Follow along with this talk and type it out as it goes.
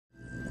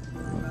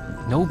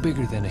no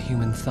bigger than a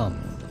human thumb,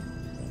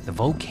 the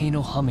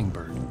volcano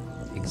hummingbird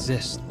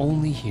exists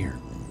only here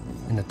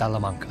in the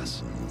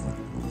Talamancas.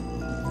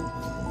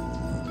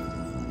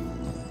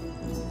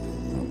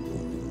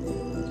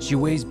 She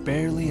weighs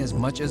barely as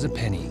much as a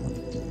penny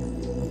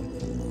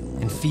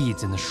and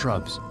feeds in the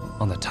shrubs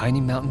on the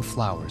tiny mountain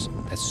flowers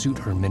that suit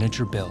her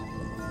miniature bill.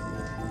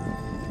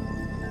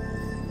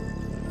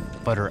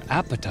 But her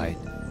appetite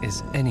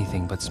is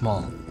anything but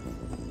small.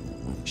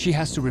 She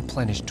has to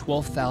replenish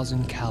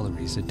 12,000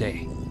 calories a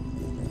day.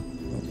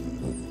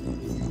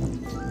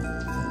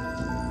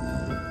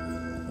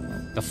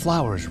 The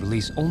flowers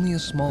release only a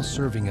small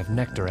serving of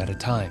nectar at a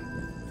time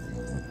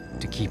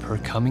to keep her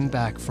coming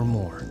back for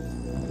more.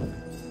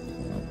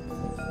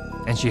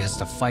 And she has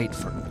to fight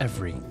for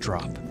every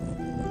drop.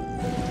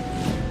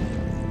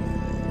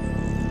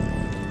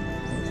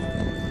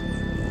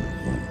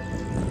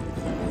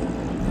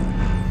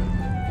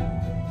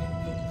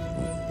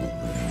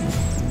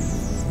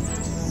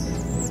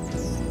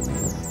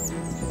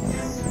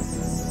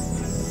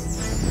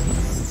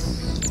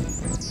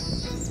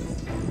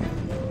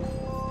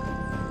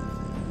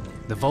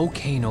 The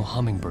volcano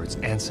hummingbird's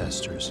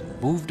ancestors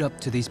moved up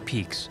to these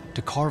peaks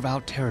to carve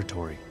out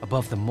territory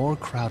above the more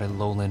crowded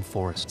lowland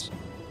forests.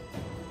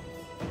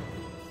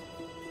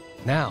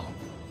 Now,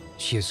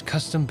 she is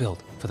custom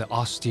built for the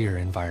austere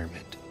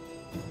environment.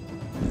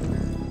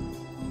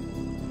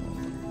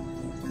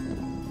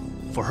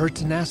 For her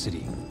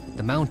tenacity,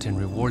 the mountain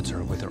rewards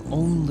her with her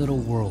own little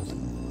world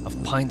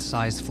of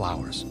pint-sized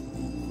flowers.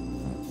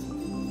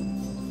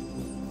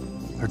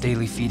 Her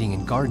daily feeding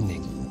and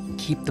gardening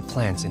keep the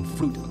plants and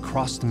fruit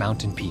across the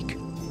mountain peak,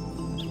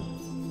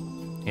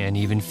 and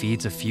even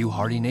feeds a few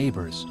hardy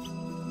neighbors.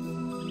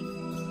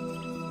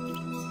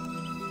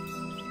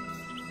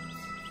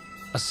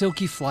 A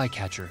silky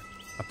flycatcher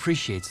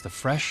appreciates the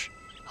fresh,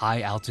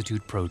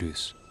 high-altitude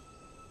produce.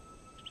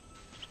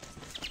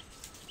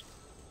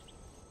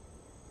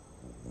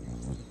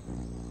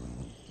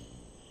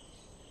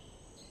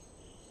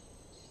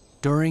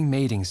 During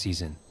mating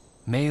season,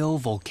 male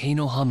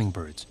volcano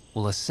hummingbirds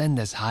will ascend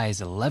as high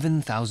as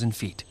 11,000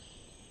 feet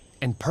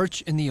and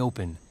perch in the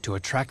open to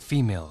attract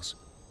females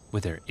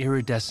with their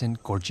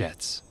iridescent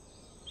gorgets.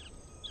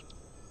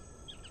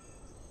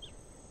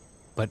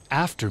 But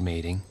after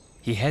mating,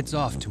 he heads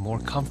off to more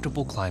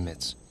comfortable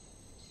climates,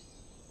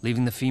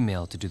 leaving the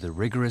female to do the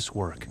rigorous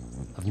work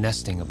of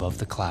nesting above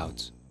the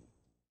clouds.